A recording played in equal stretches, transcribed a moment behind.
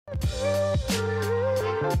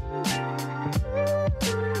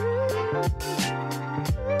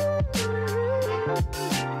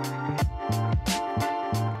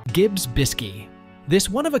Gibbs Biski. This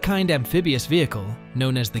one-of-a-kind amphibious vehicle,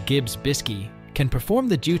 known as the Gibbs Biski, can perform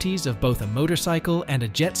the duties of both a motorcycle and a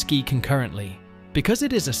jet ski concurrently. Because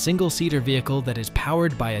it is a single-seater vehicle that is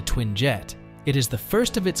powered by a twin jet, it is the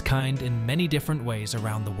first of its kind in many different ways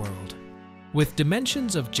around the world. With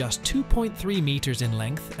dimensions of just 2.3 meters in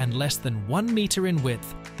length and less than 1 meter in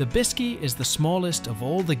width, the Biski is the smallest of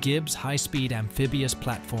all the Gibbs high-speed amphibious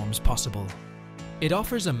platforms possible. It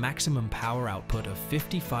offers a maximum power output of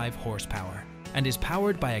 55 horsepower and is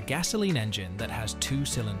powered by a gasoline engine that has 2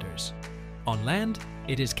 cylinders. On land,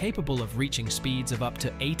 it is capable of reaching speeds of up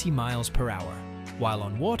to 80 miles per hour, while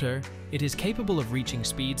on water, it is capable of reaching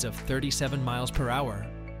speeds of 37 miles per hour.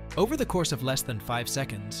 Over the course of less than 5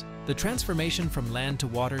 seconds, the transformation from land to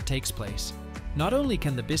water takes place. Not only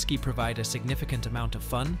can the Biski provide a significant amount of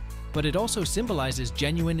fun, but it also symbolizes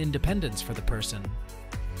genuine independence for the person.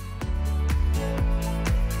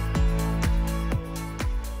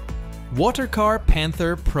 WaterCar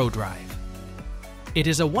Panther Prodrive. It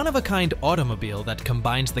is a one-of-a-kind automobile that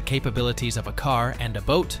combines the capabilities of a car and a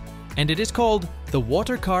boat, and it is called the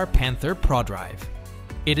WaterCar Panther Prodrive.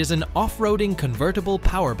 It is an off-roading convertible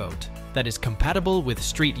powerboat that is compatible with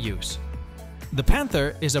street use. The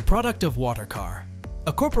Panther is a product of WaterCar,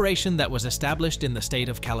 a corporation that was established in the state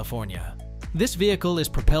of California. This vehicle is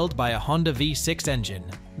propelled by a Honda V6 engine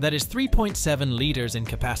that is 3.7 liters in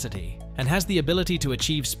capacity and has the ability to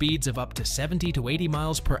achieve speeds of up to 70 to 80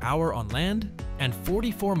 miles per hour on land and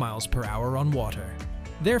 44 miles per hour on water.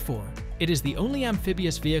 Therefore, it is the only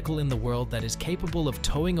amphibious vehicle in the world that is capable of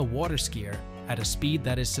towing a water skier at a speed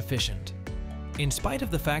that is sufficient. In spite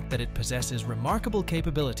of the fact that it possesses remarkable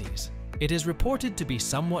capabilities, it is reported to be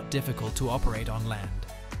somewhat difficult to operate on land.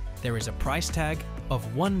 There is a price tag of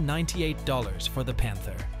 $198 for the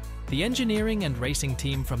Panther. The engineering and racing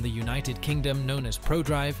team from the United Kingdom, known as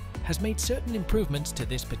Prodrive, has made certain improvements to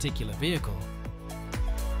this particular vehicle.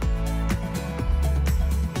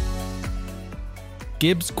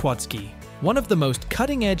 Gibbs Quadski. One of the most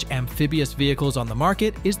cutting-edge amphibious vehicles on the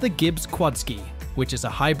market is the Gibbs Quadski, which is a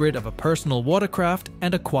hybrid of a personal watercraft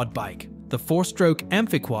and a quad bike. The 4-stroke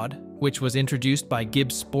AmphiQuad, which was introduced by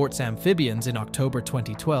Gibbs Sports Amphibians in October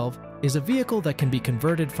 2012, is a vehicle that can be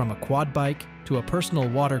converted from a quad bike to a personal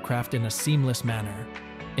watercraft in a seamless manner.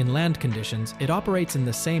 In land conditions, it operates in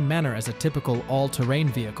the same manner as a typical all-terrain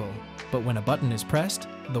vehicle, but when a button is pressed,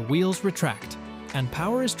 the wheels retract, and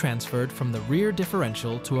power is transferred from the rear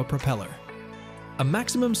differential to a propeller. A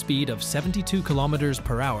maximum speed of 72 kilometers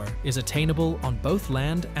per hour is attainable on both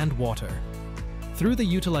land and water. Through the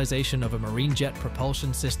utilization of a marine jet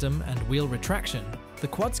propulsion system and wheel retraction, the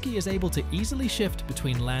Quadski is able to easily shift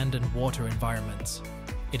between land and water environments.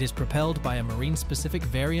 It is propelled by a marine-specific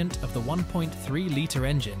variant of the 1.3-liter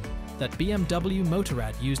engine that BMW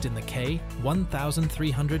Motorrad used in the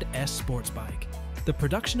K1300S sports bike. The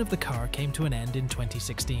production of the car came to an end in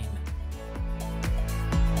 2016.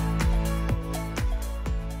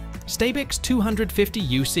 StabiX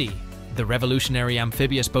 250UC. The revolutionary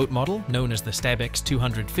amphibious boat model, known as the StabiX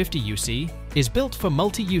 250UC, is built for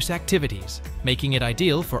multi-use activities, making it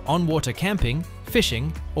ideal for on-water camping,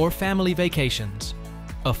 fishing, or family vacations.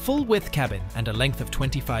 A full-width cabin and a length of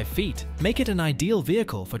 25 feet make it an ideal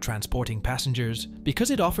vehicle for transporting passengers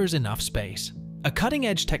because it offers enough space. A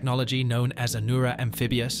cutting-edge technology known as Iguana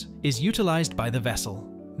Amphibious is utilized by the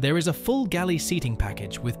vessel. There is a full galley seating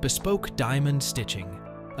package with bespoke diamond stitching,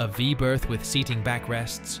 a V-berth with seating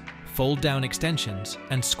backrests, fold-down extensions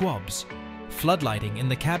and squabs, floodlighting in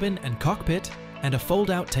the cabin and cockpit, and a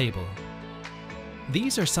fold-out table.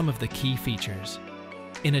 These are some of the key features.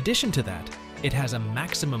 In addition to that, it has a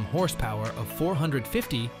maximum horsepower of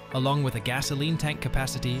 450 along with a gasoline tank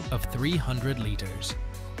capacity of 300 liters.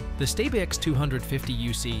 The StabiX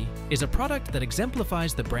 250UC is a product that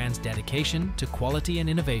exemplifies the brand's dedication to quality and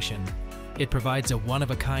innovation. It provides a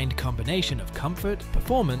one-of-a-kind combination of comfort,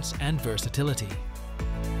 performance, and versatility.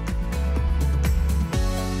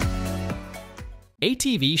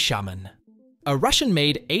 ATV Shaman. A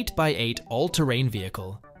Russian-made 8x8 all-terrain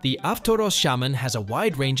vehicle, the ATV Shaman has a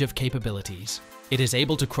wide range of capabilities. It is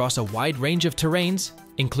able to cross a wide range of terrains,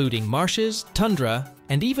 including marshes, tundra,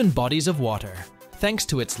 and even bodies of water, thanks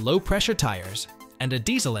to its low-pressure tires and a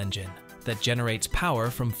diesel engine that generates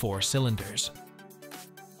power from 4 cylinders.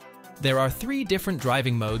 There are 3 different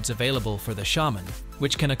driving modes available for the Shaman,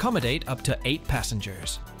 which can accommodate up to 8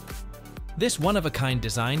 passengers. This one-of-a-kind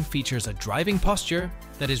design features a driving posture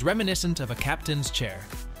that is reminiscent of a captain's chair,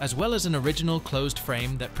 as well as an original closed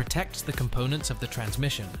frame that protects the components of the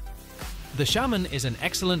transmission. The Shaman is an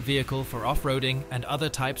excellent vehicle for off-roading and other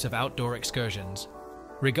types of outdoor excursions.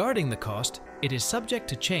 Regarding the cost, it is subject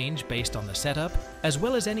to change based on the setup, as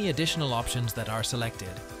well as any additional options that are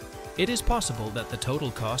selected. It is possible that the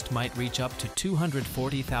total cost might reach up to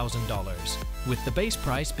 $240,000, with the base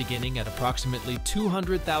price beginning at approximately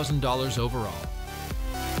 $200,000 overall.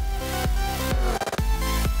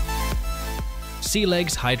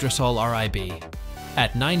 Sealegs Hydrasol RIB.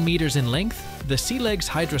 At 9 meters in length, the Sealegs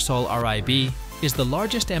Hydrasol RIB is the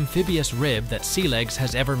largest amphibious rib that Sealegs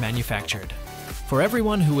has ever manufactured. For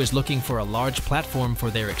everyone who is looking for a large platform for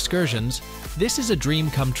their excursions, this is a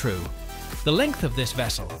dream come true. The length of this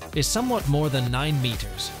vessel is somewhat more than 9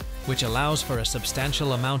 meters, which allows for a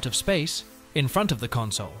substantial amount of space in front of the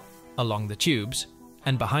console, along the tubes,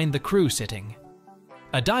 and behind the crew sitting.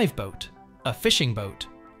 A dive boat, a fishing boat,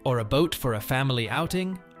 or a boat for a family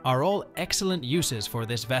outing are all excellent uses for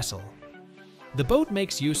this vessel. The boat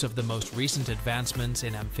makes use of the most recent advancements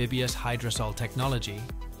in amphibious hydrosol technology,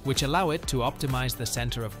 which allow it to optimize the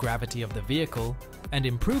center of gravity of the vehicle and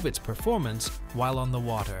improve its performance while on the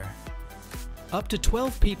water. Up to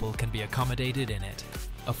 12 people can be accommodated in it.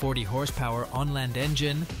 A 40 horsepower on-land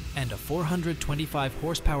engine and a 425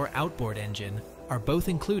 horsepower outboard engine are both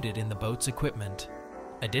included in the boat's equipment.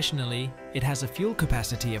 Additionally, it has a fuel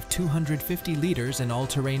capacity of 250 liters and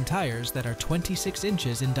all-terrain tires that are 26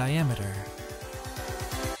 inches in diameter.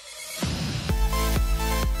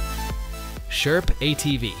 SHERP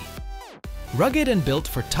ATV. Rugged and built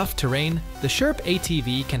for tough terrain, the SHERP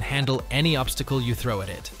ATV can handle any obstacle you throw at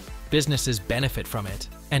it. Businesses benefit from it,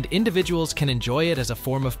 and individuals can enjoy it as a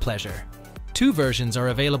form of pleasure. 2 versions are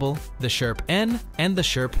available, the SHERP N and the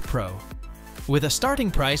SHERP Pro. With a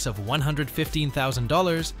starting price of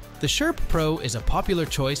 $115,000, the SHERP Pro is a popular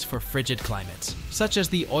choice for frigid climates, such as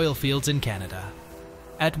the oil fields in Canada.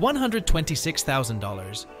 At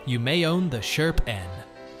 $126,000, you may own the SHERP N.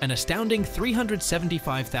 An astounding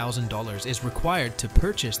 $375,000 is required to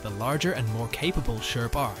purchase the larger and more capable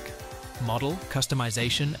SHERP ARC. Model,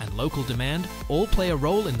 customization, and local demand all play a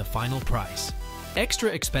role in the final price. Extra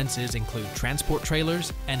expenses include transport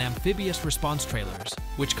trailers and amphibious response trailers,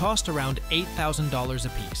 which cost around $8,000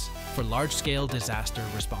 apiece for large-scale disaster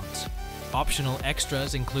response. Optional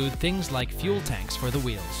extras include things like fuel tanks for the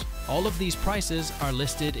wheels. All of these prices are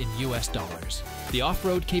listed in US dollars. The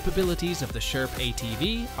off-road capabilities of the SHERP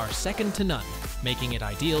ATV are second to none, making it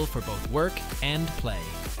ideal for both work and play.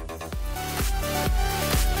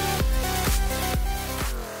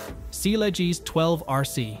 Sealegs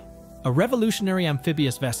 12RC. A revolutionary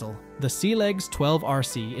amphibious vessel, the Sealegs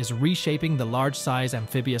 12RC is reshaping the large-size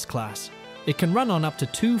amphibious class. It can run on up to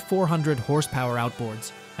 2 400 horsepower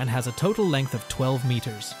outboards and has a total length of 12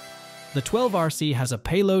 meters. The 12RC has a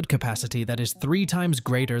payload capacity that is 3 times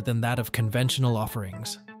greater than that of conventional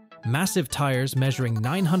offerings. Massive tires measuring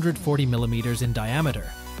 940 millimeters in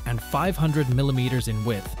diameter and 500 millimeters in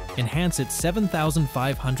width enhance its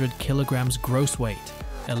 7,500 kilograms gross weight.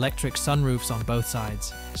 Electric sunroofs on both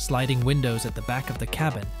sides, sliding windows at the back of the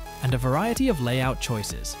cabin, and a variety of layout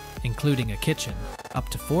choices, including a kitchen, up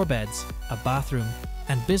to 4 beds, a bathroom,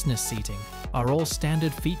 and business seating, are all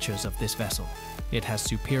standard features of this vessel. It has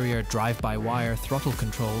superior drive-by-wire throttle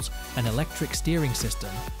controls, an electric steering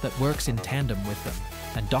system that works in tandem with them,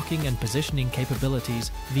 and docking and positioning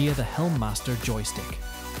capabilities via the Helmmaster joystick.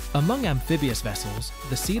 Among amphibious vessels,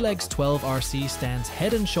 the Sealegs 12RC stands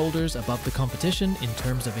head and shoulders above the competition in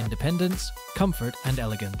terms of independence, comfort, and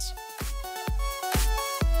elegance.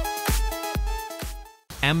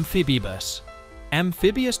 Amfibiebus.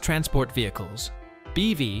 Amphibious transport vehicles.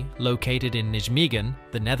 BV, located in Nijmegen,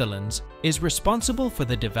 the Netherlands, is responsible for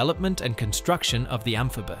the development and construction of the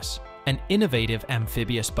Amphibus, an innovative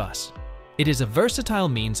amphibious bus. It is a versatile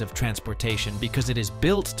means of transportation because it is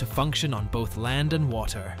built to function on both land and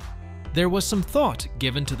water. There was some thought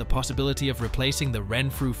given to the possibility of replacing the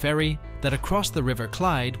Renfrew ferry that crossed the River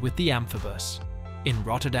Clyde with the Amphibus. In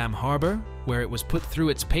Rotterdam Harbour, where it was put through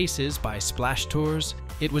its paces by splash tours,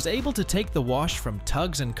 it was able to take the wash from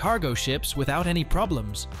tugs and cargo ships without any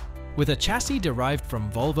problems. With a chassis derived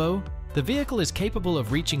from Volvo, the vehicle is capable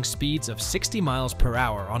of reaching speeds of 60 miles per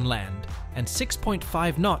hour on land and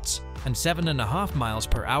 6.5 knots and 7.5 miles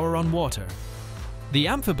per hour on water. The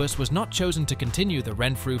Amphibus was not chosen to continue the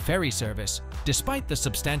Renfrew ferry service, despite the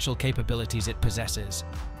substantial capabilities it possesses.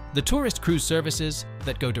 The tourist cruise services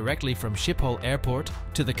that go directly from Schiphol Airport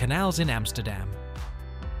to the canals in Amsterdam.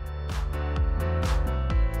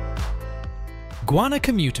 Iguana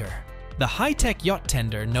Commuter. The high-tech yacht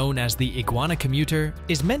tender known as the Iguana Commuter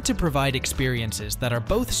is meant to provide experiences that are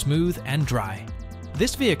both smooth and dry.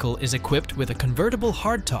 This vehicle is equipped with a convertible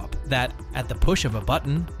hardtop that, at the push of a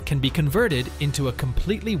button, can be converted into a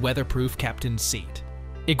completely weatherproof captain's seat.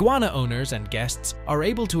 Iguana owners and guests are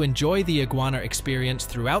able to enjoy the iguana experience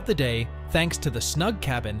throughout the day thanks to the snug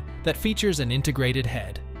cabin that features an integrated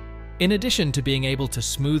head. In addition to being able to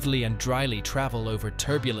smoothly and dryly travel over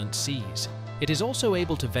turbulent seas, it is also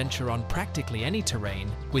able to venture on practically any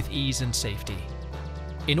terrain with ease and safety.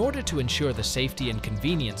 In order to ensure the safety and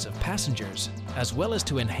convenience of passengers, as well as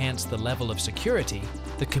to enhance the level of security,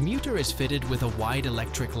 the Commuter is fitted with a wide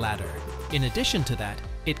electric ladder. In addition to that,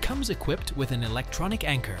 it comes equipped with an electronic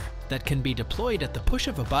anchor that can be deployed at the push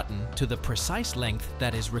of a button to the precise length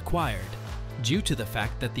that is required, due to the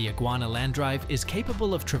fact that the Iguana land drive is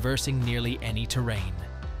capable of traversing nearly any terrain.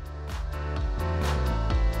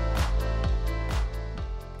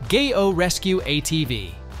 Ghe-O Rescue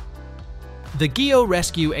ATV. The Ghe-O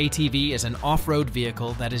Rescue ATV is an off-road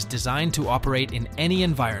vehicle that is designed to operate in any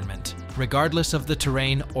environment, regardless of the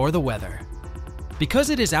terrain or the weather. Because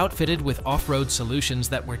it is outfitted with off-road solutions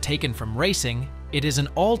that were taken from racing, it is an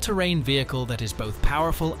all-terrain vehicle that is both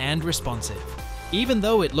powerful and responsive. Even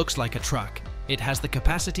though it looks like a truck, it has the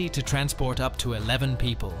capacity to transport up to 11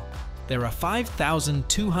 people. There are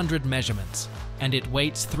 5,200 measurements, and it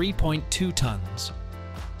weighs 3.2 tons.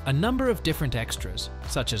 A number of different extras,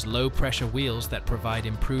 such as low-pressure wheels that provide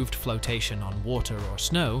improved flotation on water or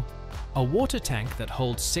snow, a water tank that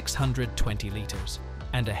holds 620 liters,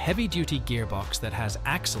 and a heavy-duty gearbox that has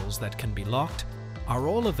axles that can be locked, are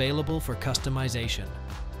all available for customization.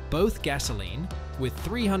 Both gasoline, with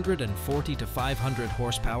 340 to 500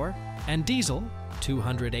 horsepower, and diesel,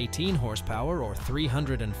 218 horsepower or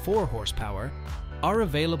 304 horsepower, are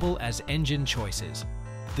available as engine choices.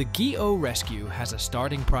 The Ghe-O Rescue has a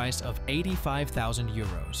starting price of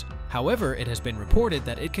 €85,000. However, it has been reported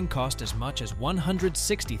that it can cost as much as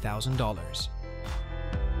 $160,000.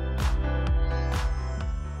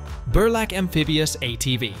 Burlak Amphibious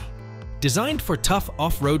ATV. Designed for tough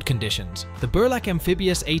off-road conditions, the Burlak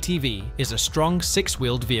Amphibious ATV is a strong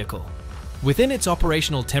six-wheeled vehicle. Within its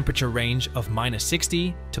operational temperature range of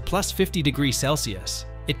 -60 to +50 degrees Celsius,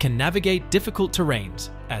 it can navigate difficult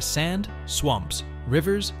terrains as sand, swamps,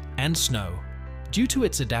 rivers, and snow. Due to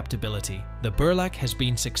its adaptability, the Burlak has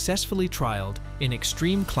been successfully trialed in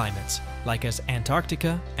extreme climates like as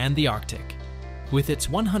Antarctica and the Arctic. With its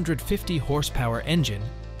 150 horsepower engine,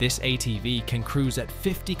 this ATV can cruise at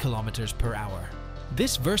 50 kilometers per hour.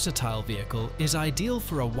 This versatile vehicle is ideal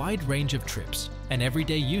for a wide range of trips and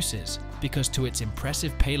everyday uses because to its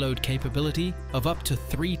impressive payload capability of up to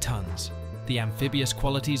 3 tons. The amphibious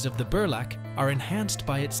qualities of the Burlak are enhanced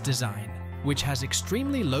by its design, which has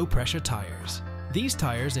extremely low-pressure tires. These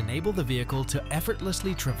tires enable the vehicle to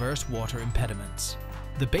effortlessly traverse water impediments.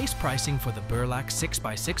 The base pricing for the Burlak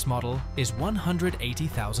 6x6 model is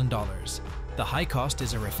 $180,000. The high cost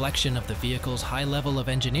is a reflection of the vehicle's high level of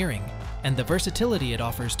engineering and the versatility it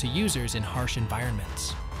offers to users in harsh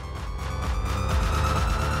environments.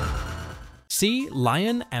 See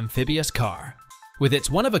Lion Amphibious Car. With its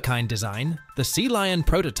one-of-a-kind design, the Sea Lion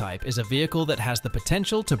prototype is a vehicle that has the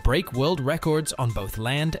potential to break world records on both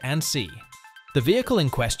land and sea. The vehicle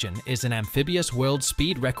in question is an amphibious world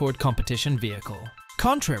speed record competition vehicle,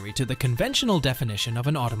 contrary to the conventional definition of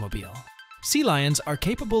an automobile. Sea lions are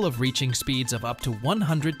capable of reaching speeds of up to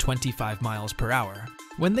 125 miles per hour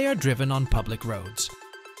when they are driven on public roads.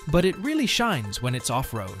 But it really shines when it's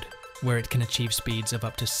off-road, where it can achieve speeds of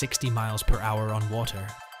up to 60 miles per hour on water.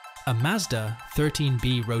 A Mazda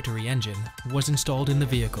 13B rotary engine was installed in the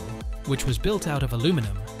vehicle, which was built out of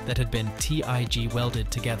aluminum that had been TIG welded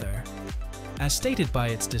together. As stated by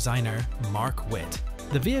its designer, Mark Witt,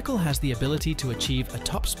 the vehicle has the ability to achieve a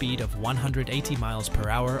top speed of 180 miles per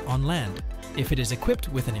hour on land if it is equipped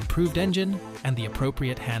with an improved engine and the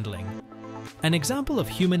appropriate handling. An example of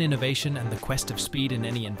human innovation and the quest of speed in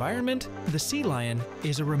any environment, the sea lion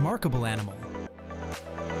is a remarkable animal.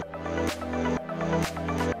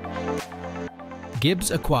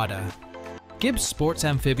 Gibbs Aquada. Gibbs Sports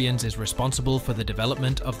Amphibians is responsible for the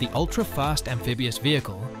development of the ultra-fast amphibious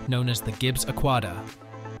vehicle known as the Gibbs Aquada.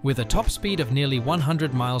 With a top speed of nearly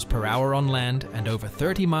 100 miles per hour on land and over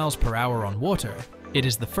 30 miles per hour on water, it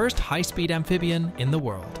is the first high-speed amphibian in the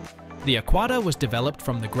world. The Aquada was developed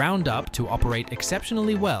from the ground up to operate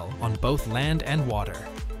exceptionally well on both land and water,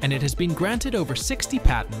 and it has been granted over 60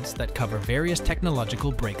 patents that cover various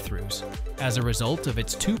technological breakthroughs. As a result of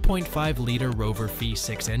its 2.5-liter Rover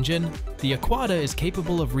V6 engine, the Aquada is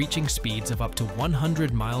capable of reaching speeds of up to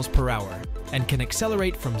 100 miles per hour and can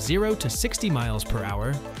accelerate from 0 to 60 miles per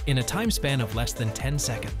hour in a time span of less than 10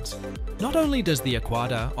 seconds. Not only does the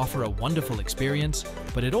Aquada offer a wonderful experience,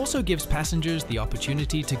 but it also gives passengers the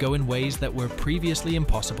opportunity to go in ways that were previously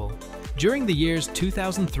impossible. During the years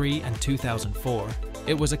 2003 and 2004,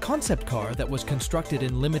 It was a concept car that was constructed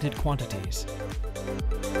in limited quantities.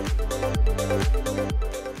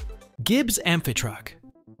 Gibbs Amphitruck.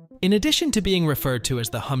 In addition to being referred to as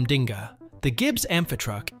the Humdinger, the Gibbs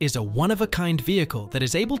Amphitruck is a one-of-a-kind vehicle that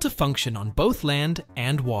is able to function on both land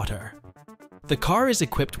and water. The car is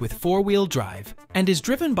equipped with four-wheel drive and is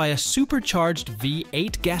driven by a supercharged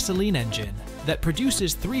V8 gasoline engine that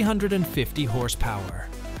produces 350 horsepower.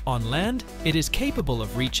 On land, it is capable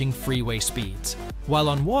of reaching freeway speeds, while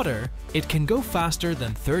on water, it can go faster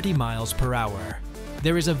than 30 miles per hour.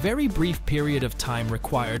 There is a very brief period of time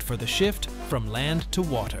required for the shift from land to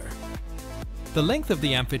water. The length of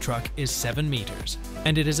the Amphitruck is 7 meters,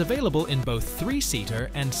 and it is available in both 3-seater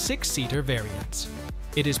and 6-seater variants.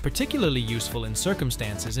 It is particularly useful in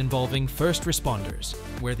circumstances involving first responders,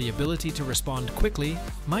 where the ability to respond quickly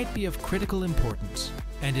might be of critical importance,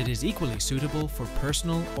 and it is equally suitable for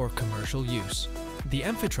personal or commercial use. The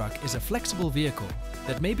Amphitruck is a flexible vehicle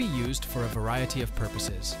that may be used for a variety of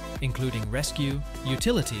purposes, including rescue,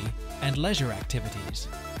 utility, and leisure activities,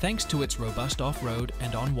 thanks to its robust off-road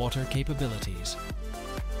and on-water capabilities.